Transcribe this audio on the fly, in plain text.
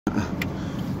Oh,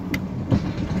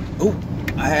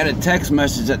 I had a text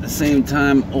message at the same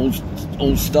time.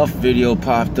 Old stuff video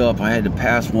popped up. I had to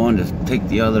pass one to take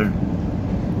the other.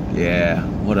 Yeah,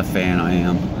 what a fan I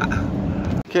am.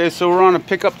 Okay, so we're on a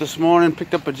pickup this morning.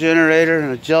 Picked up a generator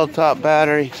and a gel top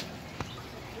battery.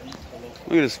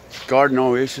 Look at this garden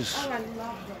oasis.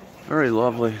 Very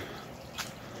lovely.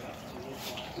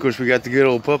 Of course, we got the good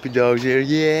old puppy dogs here.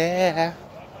 Yeah.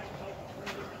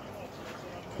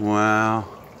 Wow.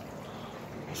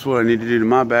 That's what I need to do to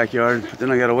my backyard. But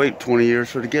then I gotta wait 20 years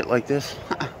for it to get like this.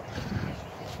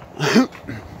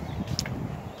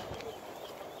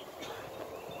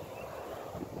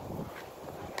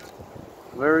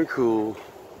 Very cool.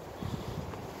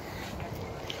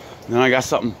 Then I got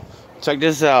something. Check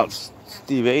this out.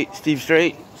 Steve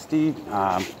Straight.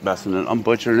 I'm messing it. I'm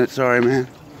butchering it. Sorry, man.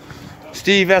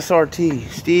 Steve SRT.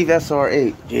 Steve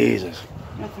SR8. Jesus.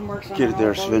 Get it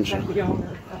there, Spencer.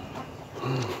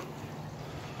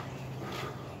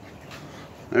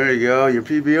 There you go. Your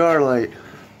PBR light.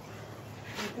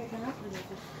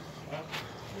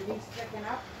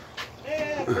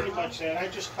 Yeah, pretty much that. I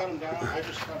just cut them down. I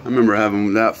remember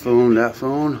having that phone.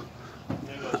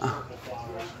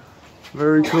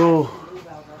 Very cool.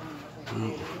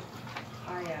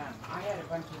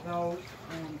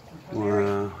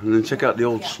 Wow. And then check out the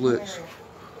old slicks.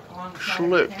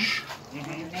 Slicks.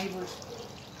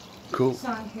 Cool.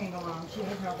 Son came along. She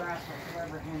has no grass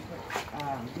whatsoever and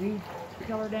put weed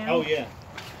killer down. Oh yeah.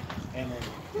 And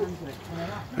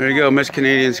There you go, Miss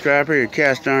Canadian Scrapper, your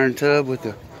cast iron tub with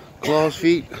the claws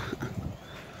feet.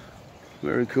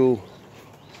 Very cool.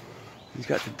 He's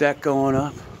got the deck going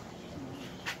up.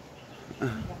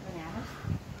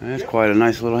 That's quite a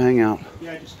nice little hangout.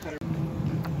 yeah, I just cut her.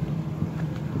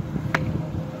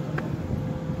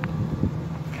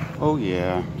 Oh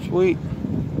yeah, sweet.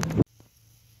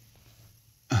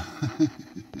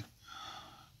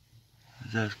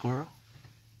 Is that a squirrel?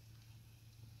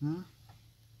 Huh?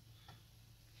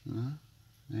 Huh?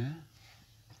 Yeah.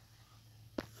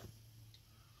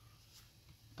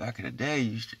 Back in the day,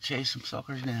 you used to chase some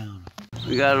suckers down.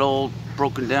 We got an old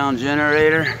broken down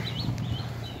generator.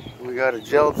 We got a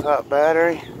gel top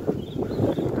battery.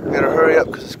 We gotta hurry up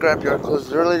because the scrapyard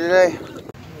closes early today.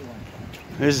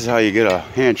 This is how you get a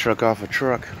hand truck off a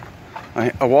truck.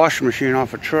 A washing machine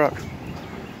off a truck.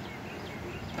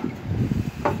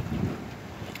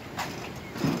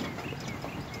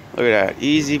 Look at that,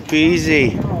 easy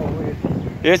peasy.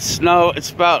 It's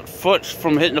about foot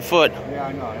from hitting the foot. Yeah,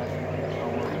 I know.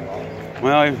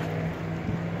 Well,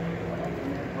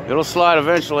 it'll slide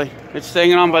eventually. It's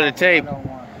hanging on by the tape.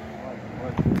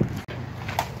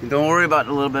 Don't worry about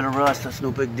the little bit of rust, that's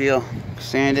no big deal.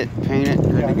 Sand it, paint it,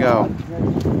 good to go.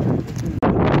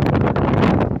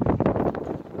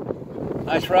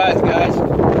 Nice rides, guys.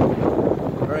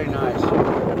 Very nice.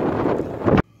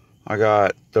 I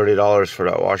got $30 for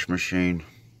that washing machine.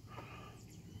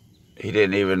 He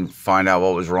didn't even find out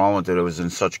what was wrong with it. It was in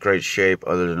such great shape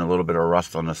other than a little bit of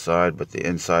rust on the side, but the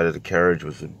inside of the carriage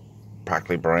was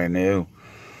practically brand new.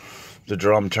 The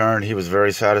drum turned. He was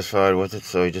very satisfied with it,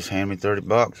 so he just handed me 30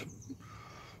 bucks.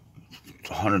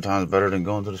 100 times better than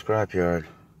going to the scrapyard.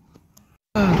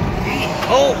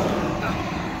 Oh!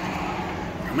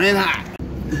 Coming in hot.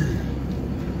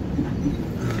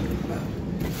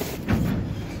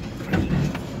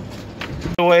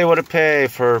 Away what it pay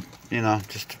for, you know,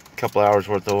 just a couple hours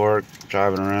worth of work,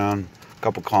 driving around, a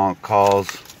couple calls.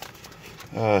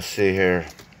 Let's see here.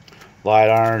 Light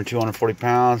iron, 240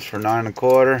 pounds for 9 1/4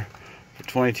 for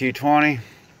 $22.20.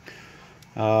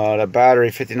 That battery,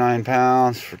 59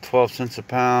 pounds for 12 cents a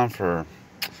pound for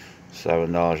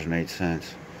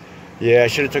 $7.08. Yeah, I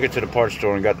should have took it to the parts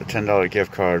store and got the $10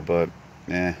 gift card, but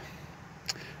eh,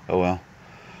 oh well.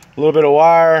 A little bit of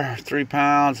wire, 3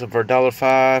 pounds for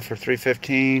 $1.05 for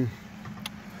 $3.15.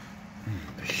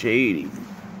 Shady.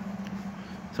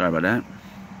 Sorry about that.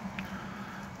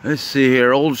 Let's see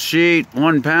here. Old sheet,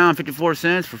 1 pound, 54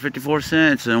 cents for 54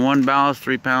 cents. And 1 ballast,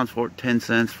 3 pounds for 10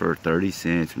 cents for 30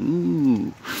 cents.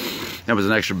 Ooh. That was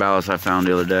an extra ballast I found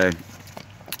the other day.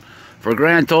 For a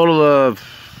grand total of,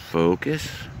 focus,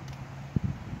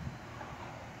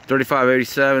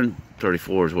 $35.87.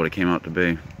 34 is what it came out to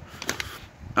be.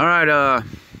 Alright,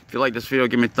 if you like this video,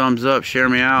 give me a thumbs up, share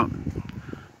me out,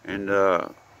 and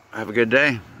have a good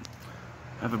day.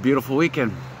 Have a beautiful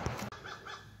weekend.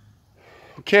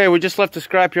 Okay, we just left the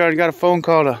scrapyard and got a phone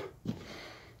call to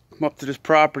come up to this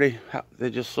property. They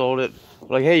just sold it.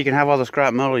 Like, hey, you can have all the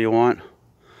scrap metal you want.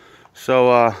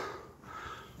 So,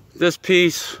 this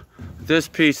piece, and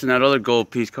that other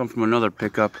gold piece come from another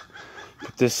pickup.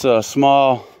 But this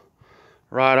small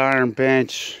wrought iron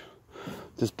bench,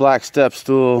 this black step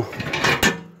stool,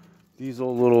 these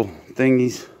old little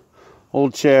thingies,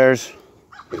 old chairs,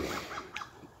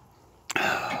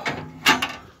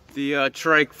 the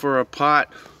trike for a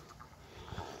pot,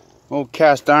 old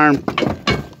cast iron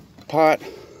pot.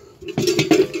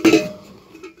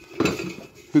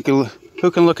 Who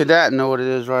can look at that and know what it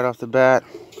is right off the bat?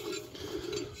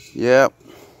 Yep.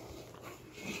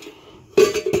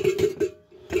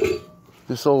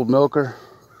 This old milker.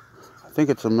 I think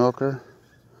it's a milker.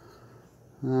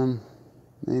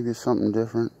 Maybe it's something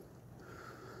different.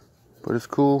 But it's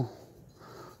cool.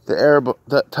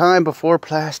 The time before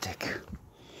plastic.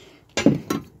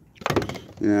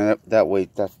 Yeah, that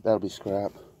weight, that'll be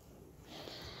scrap.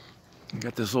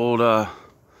 Got this old wrought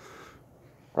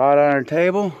iron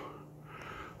table.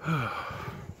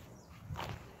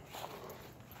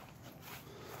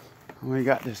 We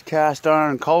got this cast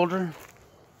iron cauldron.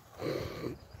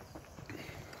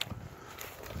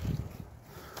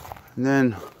 And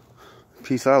then the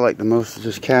piece I like the most is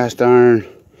this cast iron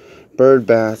bird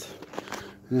bath.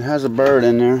 And it has a bird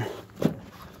in there.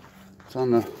 It's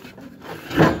on the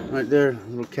right there,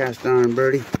 little cast iron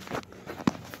birdie.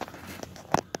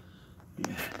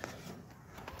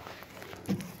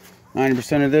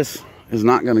 90% of this is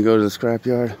not going to go to the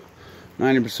scrapyard.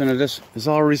 90% of this is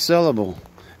all resellable.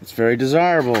 It's very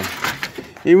desirable.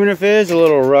 Even if it is a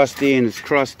little rusty and it's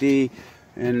crusty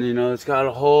and you know it's got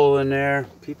a hole in there,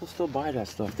 people still buy that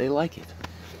stuff. They like it.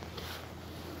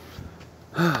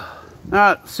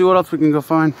 Alright, see what else we can go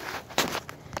find.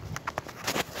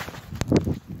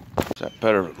 That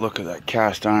better look at that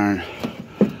cast iron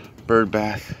bird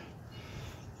bath.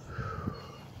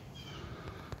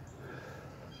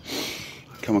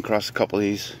 Come across a couple of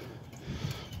these.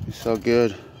 They're so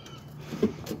good.